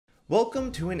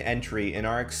Welcome to an entry in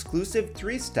our exclusive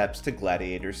 3 Steps to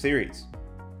Gladiator series.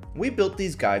 We built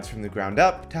these guides from the ground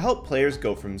up to help players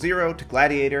go from 0 to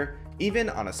Gladiator, even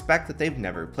on a spec that they've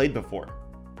never played before.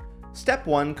 Step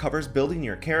 1 covers building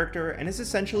your character and is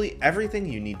essentially everything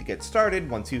you need to get started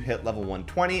once you hit level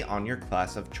 120 on your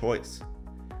class of choice.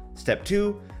 Step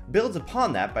 2 builds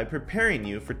upon that by preparing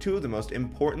you for 2 of the most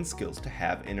important skills to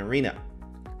have in Arena.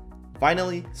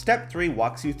 Finally, Step 3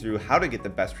 walks you through how to get the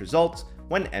best results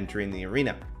when entering the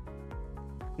arena.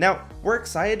 Now, we're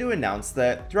excited to announce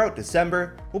that throughout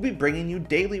December, we'll be bringing you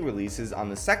daily releases on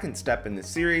the second step in this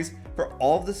series for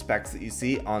all of the specs that you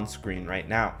see on screen right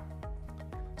now.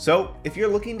 So, if you're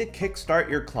looking to kickstart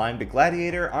your climb to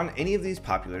Gladiator on any of these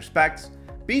popular specs,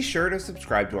 be sure to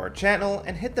subscribe to our channel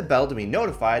and hit the bell to be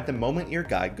notified the moment your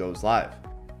guide goes live.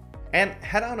 And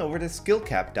head on over to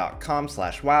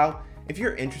skillcap.com/wow if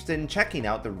you're interested in checking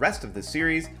out the rest of the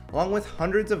series along with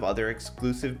hundreds of other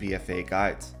exclusive BFA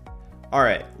guides.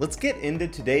 Alright, let's get into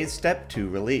today's Step 2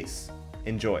 release.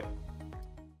 Enjoy!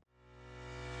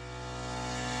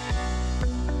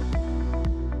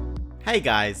 Hey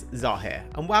guys, Zot here,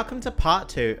 and welcome to part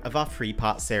 2 of our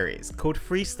 3-part series called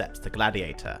 3 Steps to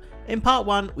Gladiator. In part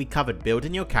 1, we covered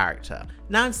building your character.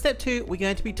 Now in step 2, we're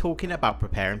going to be talking about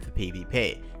preparing for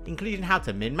PvP, including how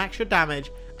to min-max your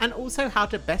damage and also how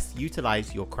to best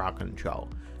utilize your crowd control.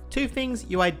 2 things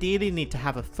you ideally need to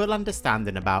have a full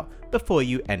understanding about before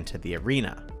you enter the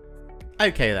arena.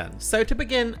 Okay then, so to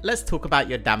begin, let's talk about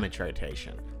your damage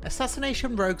rotation.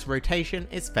 Assassination Rogue's rotation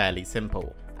is fairly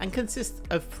simple and consists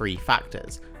of 3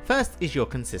 factors. First is your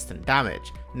consistent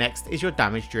damage, next is your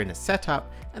damage during a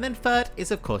setup, and then third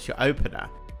is of course your opener.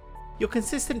 Your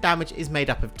consistent damage is made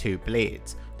up of 2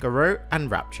 bleeds, Garrote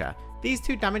and Rapture. These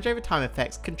 2 damage over time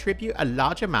effects contribute a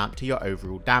large amount to your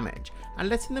overall damage, and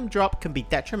letting them drop can be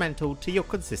detrimental to your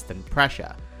consistent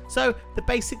pressure. So the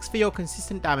basics for your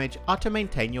consistent damage are to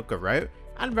maintain your Garrote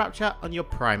and Rapture on your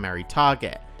primary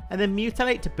target, and then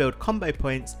mutilate to build combo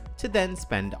points to then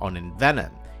spend on Envenom.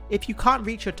 If you can't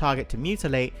reach your target to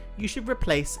mutilate, you should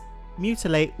replace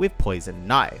mutilate with Poison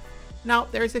Knife. Now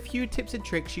there is a few tips and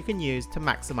tricks you can use to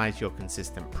maximize your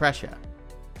consistent pressure.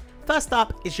 First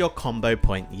up is your combo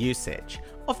point usage.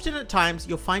 Often at times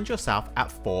you'll find yourself at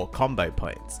 4 combo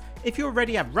points. If you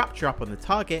already have Rapture up on the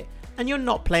target and you're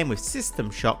not playing with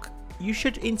System Shock, you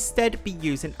should instead be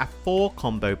using a 4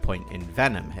 combo point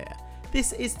Envenom here.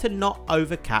 This is to not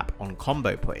overcap on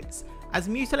combo points, as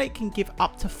Mutilate can give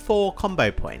up to 4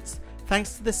 combo points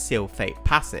thanks to the Seal Fate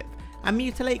passive, and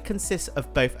Mutilate consists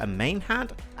of both a main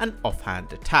hand and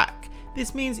offhand attack.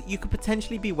 This means you could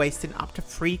potentially be wasting up to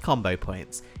 3 combo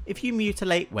points if you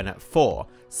mutilate when at 4,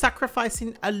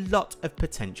 sacrificing a lot of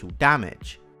potential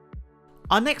damage.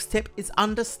 Our next tip is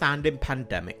understanding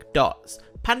pandemic dots.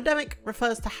 Pandemic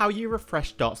refers to how you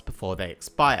refresh dots before they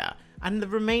expire, and the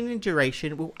remaining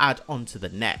duration will add on to the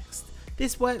next.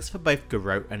 This works for both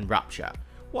Garrote and Rapture.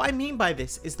 What I mean by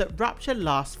this is that Rapture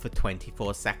lasts for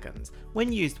 24 seconds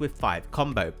when used with 5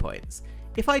 combo points.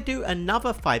 If I do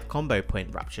another 5 combo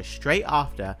point Rapture straight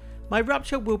after, my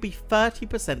Rapture will be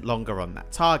 30% longer on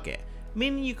that target,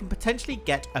 meaning you can potentially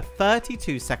get a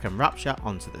 32-second Rapture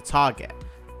onto the target.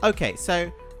 Okay,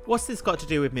 so what's this got to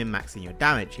do with min-maxing your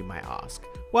damage, you might ask?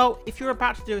 Well, if you're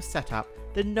about to do a setup,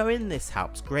 then knowing this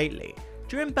helps greatly.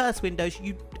 During burst windows,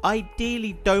 you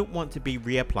ideally don't want to be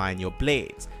reapplying your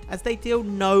bleeds, as they deal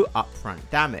no upfront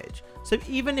damage. So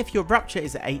even if your Rapture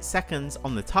is at 8 seconds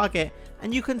on the target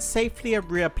and you can safely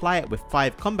reapply it with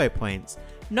 5 combo points,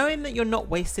 knowing that you're not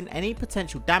wasting any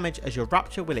potential damage as your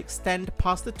Rapture will extend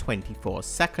past the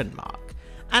 24-second mark.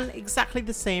 And exactly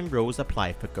the same rules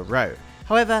apply for Garrote.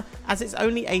 However, as it's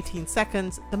only 18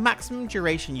 seconds, the maximum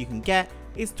duration you can get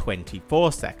is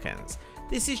 24 seconds.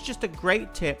 This is just a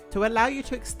great tip to allow you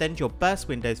to extend your burst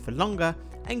windows for longer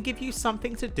and give you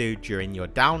something to do during your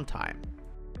downtime.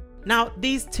 Now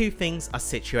these 2 things are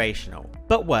situational,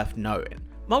 but worth knowing.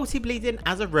 Multi-bleeding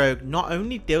as a rogue not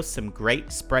only deals some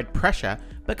great spread pressure,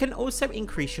 but can also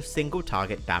increase your single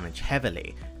target damage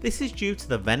heavily. This is due to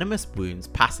the Venomous Wounds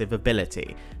passive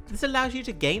ability. This allows you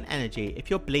to gain energy if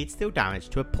your bleeds deal damage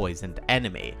to a poisoned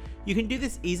enemy. You can do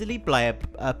this easily by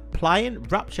applying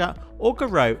Rapture or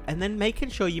Garrote and then making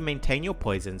sure you maintain your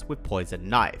poisons with Poison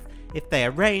Knife if they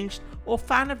are ranged, or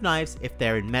Fan of Knives if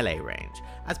they're in melee range,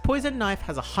 as Poison Knife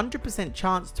has a 100%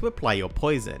 chance to apply your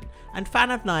poison, and Fan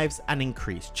of Knives an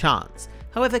increased chance.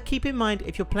 However, keep in mind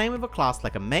if you're playing with a class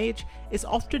like a mage, it's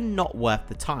often not worth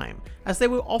the time, as they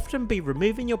will often be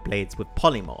removing your blades with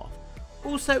Polymorph.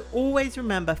 Also, always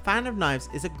remember Fan of Knives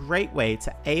is a great way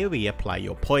to AoE apply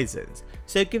your poisons,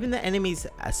 so giving the enemies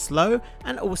a slow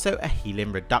and also a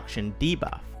healing reduction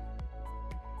debuff.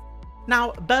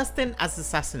 Now, bursting as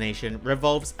Assassination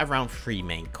revolves around 3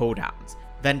 main cooldowns: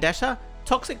 Vendetta,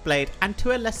 Toxic Blade, and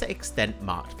to a lesser extent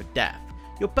Marked for Death.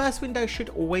 Your burst window should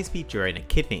always be during a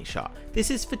kidney shot. This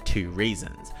is for 2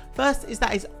 reasons. First is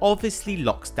that it obviously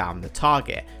locks down the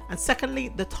target, and secondly,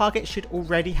 the target should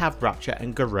already have Rupture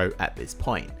and Garrote at this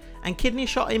point, and kidney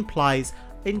shot implies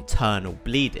internal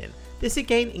bleeding. This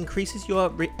again increases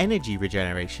your energy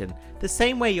regeneration the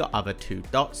same way your other 2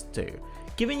 dots do,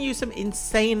 giving you some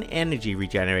insane energy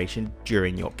regeneration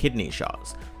during your kidney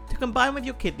shots. To combine with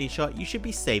your kidney shot, you should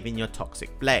be saving your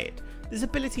Toxic Blade. This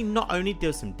ability not only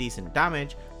deals some decent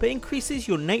damage, but increases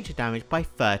your nature damage by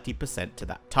 30% to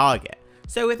that target.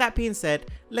 So with that being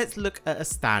said, let's look at a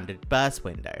standard burst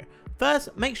window.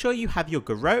 First, make sure you have your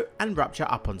Garrote and Rupture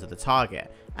up onto the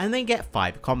target, and then get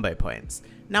 5 combo points.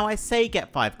 Now I say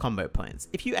get 5 combo points.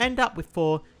 If you end up with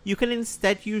 4, you can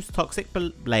instead use Toxic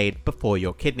Blade before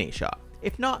your kidney shot.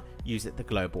 If not, use it the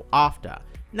global after.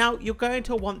 Now you're going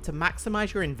to want to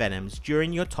maximize your envenoms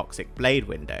during your Toxic Blade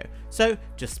window, so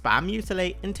just spam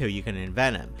Mutilate until you can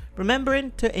envenom,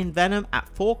 remembering to envenom at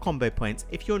 4 combo points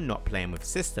if you're not playing with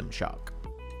System Shock.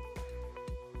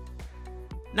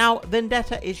 Now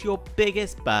Vendetta is your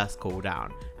biggest burst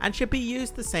cooldown and should be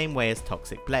used the same way as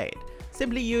Toxic Blade.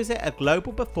 Simply use it a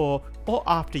global before or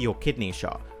after your kidney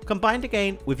shot, combined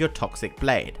again with your Toxic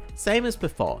Blade. Same as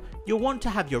before, you'll want to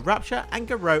have your Rupture and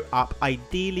Garrote up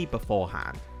ideally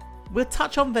beforehand. We'll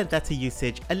touch on Vendetta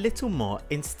usage a little more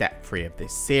in step 3 of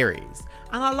this series,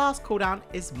 and our last cooldown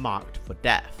is Marked for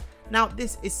Death. Now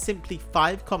this is simply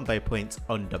 5 combo points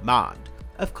on demand.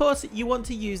 Of course you want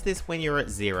to use this when you're at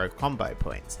 0 combo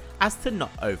points, as to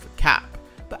not overcap,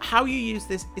 but how you use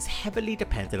this is heavily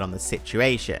dependent on the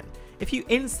situation. If you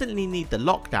instantly need the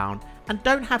lockdown and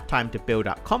don't have time to build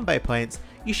up combo points,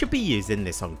 you should be using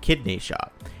this on kidney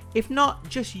shot. If not,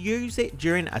 just use it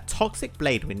during a Toxic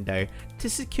Blade window to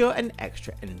secure an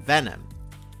extra envenom.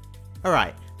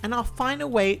 Alright, and our final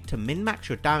way to min-max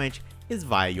your damage is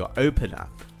via your opener.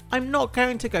 I'm not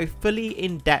going to go fully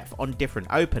in depth on different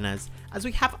openers, as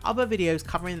we have other videos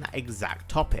covering that exact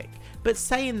topic, but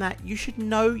saying that, you should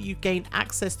know you gain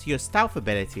access to your stealth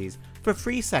abilities for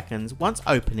 3 seconds once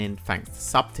opening thanks to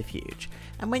Subterfuge,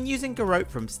 and when using Garrote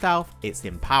from stealth, it's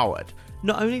empowered.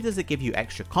 Not only does it give you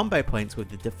extra combo points with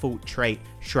the default trait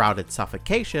Shrouded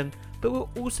Suffocation, but will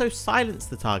also silence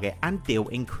the target and deal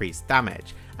increased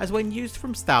damage, as when used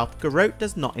from stealth, Garrote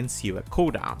does not ensue a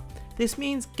cooldown. This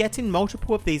means getting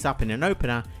multiple of these up in an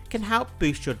opener can help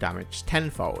boost your damage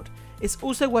tenfold. It's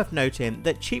also worth noting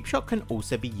that Cheap Shot can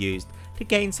also be used to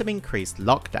gain some increased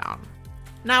lockdown.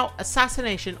 Now,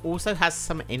 Assassination also has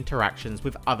some interactions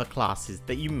with other classes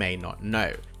that you may not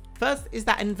know. First is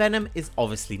that envenom is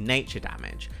obviously nature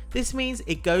damage. This means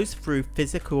it goes through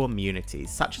physical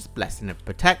immunities such as Blessing of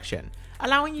Protection,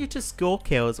 allowing you to score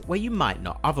kills where you might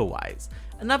not otherwise.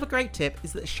 Another great tip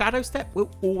is that Shadow Step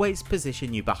will always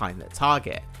position you behind the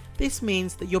target. This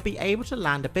means that you'll be able to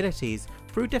land abilities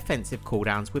through defensive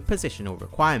cooldowns with positional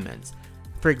requirements.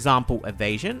 For example,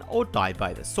 evasion or die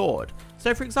by the sword.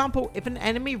 So for example, if an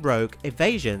enemy rogue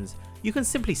evasions, you can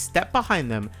simply step behind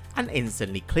them and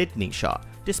instantly kidney shot,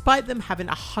 despite them having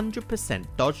a 100%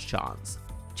 dodge chance.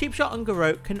 Cheap Shot and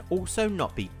Garrote can also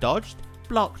not be dodged,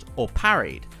 blocked or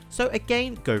parried, so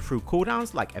again go through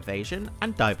cooldowns like evasion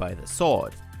and die by the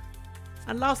sword.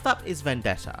 And last up is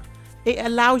Vendetta. It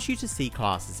allows you to see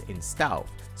classes in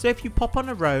stealth, so if you pop on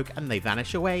a rogue and they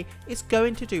vanish away, it's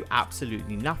going to do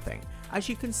absolutely nothing, as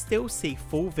you can still see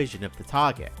full vision of the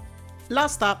target.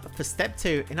 Last up, for step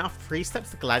 2 in our 3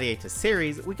 Steps to Gladiator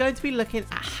series, we're going to be looking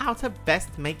at how to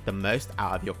best make the most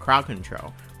out of your crowd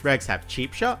control. Rogues have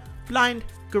Cheap Shot, Blind,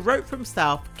 Garrote from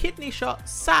stealth, Kidney Shot,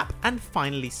 Sap, and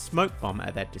finally Smoke Bomb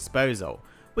at their disposal.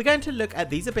 We're going to look at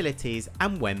these abilities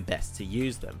and when best to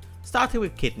use them, starting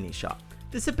with Kidney Shot.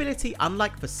 This ability,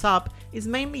 unlike the sub, is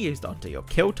mainly used onto your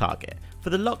kill target, for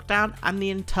the lockdown and the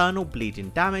internal bleeding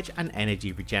damage and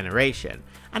energy regeneration,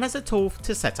 and as a tool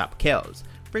to set up kills.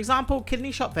 For example,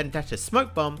 Kidney Shot Vendetta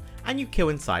Smoke Bomb and you kill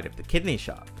inside of the Kidney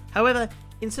Shot. However,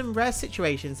 in some rare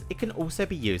situations it can also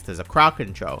be used as a crowd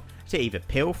control, to either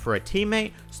peel for a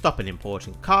teammate, stop an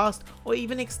important cast, or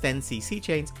even extend CC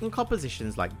chains in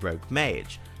compositions like Rogue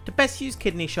Mage. To best use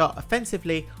Kidney Shot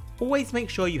offensively, always make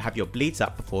sure you have your bleeds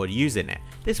up before using it.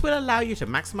 This will allow you to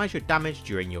maximize your damage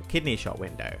during your Kidney Shot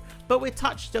window, but we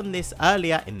touched on this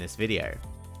earlier in this video.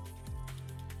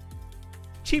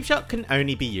 Cheap Shot can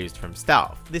only be used from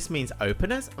stealth. This means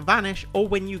openers, vanish, or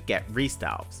when you get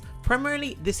re-stealths.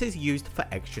 Primarily, this is used for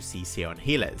extra CC on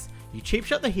healers. You Cheap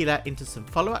Shot the healer into some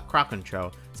follow-up crowd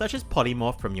control, such as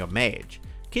Polymorph from your mage.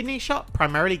 Kidney Shot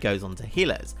primarily goes onto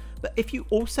healers, but if you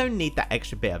also need that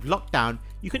extra bit of lockdown,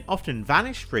 you can often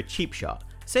vanish for a cheap shot.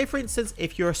 Say for instance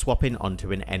if you're swapping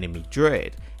onto an enemy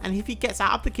druid, and if he gets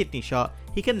out of the kidney shot,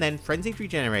 he can then frenzied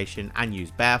regeneration and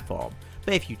use bear form,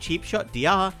 but if you cheap shot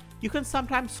DR, you can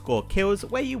sometimes score kills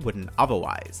where you wouldn't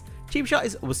otherwise. Cheap shot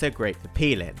is also great for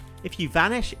peeling. If you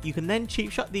vanish, you can then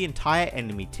cheap shot the entire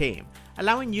enemy team,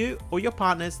 allowing you or your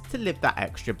partners to live that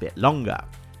extra bit longer.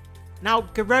 Now,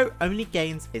 Garrote only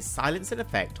gains its silencing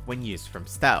effect when used from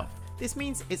stealth. This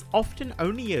means it's often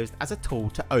only used as a tool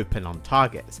to open on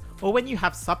targets, or when you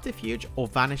have subterfuge or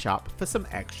vanish up for some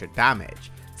extra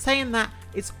damage. Saying that,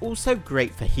 it's also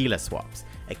great for healer swaps.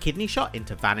 A kidney shot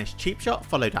into vanish cheap shot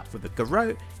followed up with a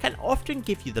Garrote can often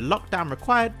give you the lockdown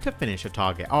required to finish a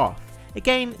target off.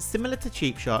 Again, similar to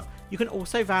cheap shot, you can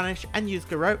also vanish and use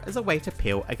Garrote as a way to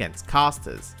peel against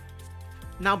casters.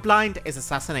 Now, blind is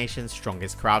Assassination's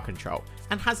strongest crowd control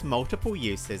and has multiple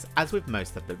uses as with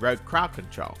most of the rogue crowd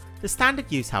control. The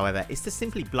standard use however is to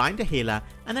simply blind a healer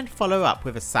and then follow up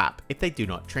with a sap if they do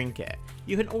not trinket.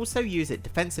 You can also use it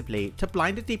defensively to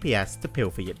blind a DPS to peel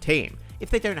for your team.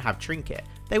 If they don't have trinket,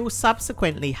 they will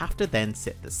subsequently have to then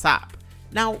sit the sap.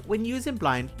 Now, when using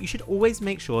blind, you should always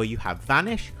make sure you have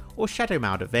vanish or shadow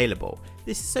meld available.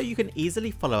 This is so you can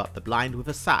easily follow up the blind with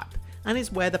a sap, and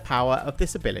is where the power of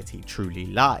this ability truly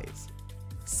lies.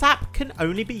 Sap can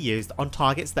only be used on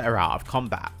targets that are out of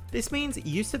combat. This means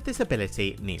use of this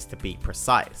ability needs to be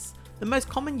precise. The most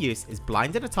common use is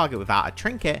blinding a target without a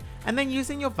trinket and then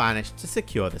using your vanish to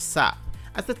secure the sap,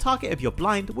 as the target of your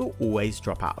blind will always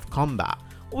drop out of combat.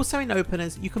 Also in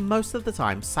openers, you can most of the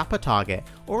time sap a target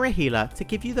or a healer to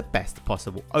give you the best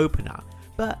possible opener,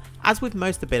 but as with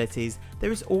most abilities,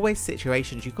 there is always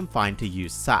situations you can find to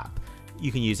use sap.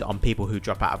 You can use it on people who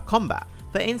drop out of combat.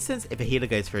 For instance, if a healer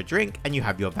goes for a drink and you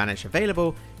have your vanish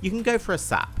available, you can go for a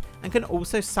sap, and can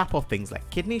also sap off things like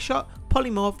kidney shot,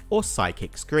 polymorph or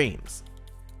psychic screams.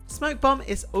 Smoke bomb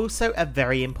is also a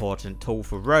very important tool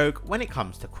for rogue when it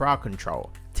comes to crowd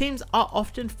control. Teams are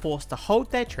often forced to hold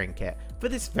their trinket for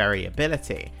this very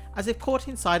ability, as if caught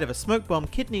inside of a smoke bomb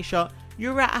kidney shot,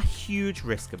 you're at a huge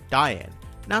risk of dying.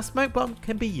 Now, smoke bomb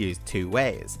can be used two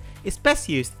ways. Its best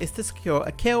use is to secure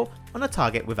a kill on a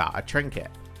target without a trinket.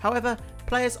 However,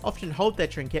 players often hold their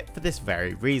trinket for this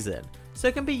very reason, so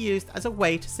it can be used as a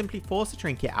way to simply force a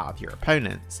trinket out of your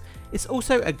opponents. It's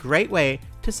also a great way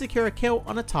to secure a kill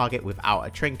on a target without a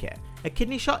trinket. A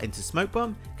kidney shot into smoke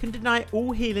bomb can deny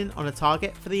all healing on a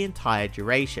target for the entire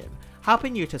duration,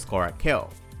 helping you to score a kill.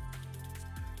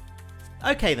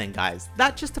 Okay then guys,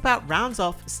 that just about rounds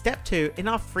off step 2 in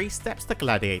our 3 steps to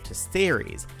Gladiator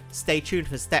series. Stay tuned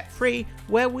for step 3,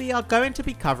 where we are going to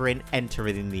be covering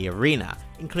entering the arena,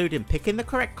 including picking the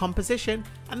correct composition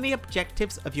and the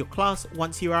objectives of your class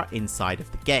once you are inside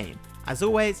of the game. As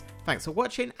always, thanks for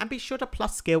watching and be sure to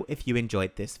plus skill if you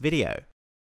enjoyed this video.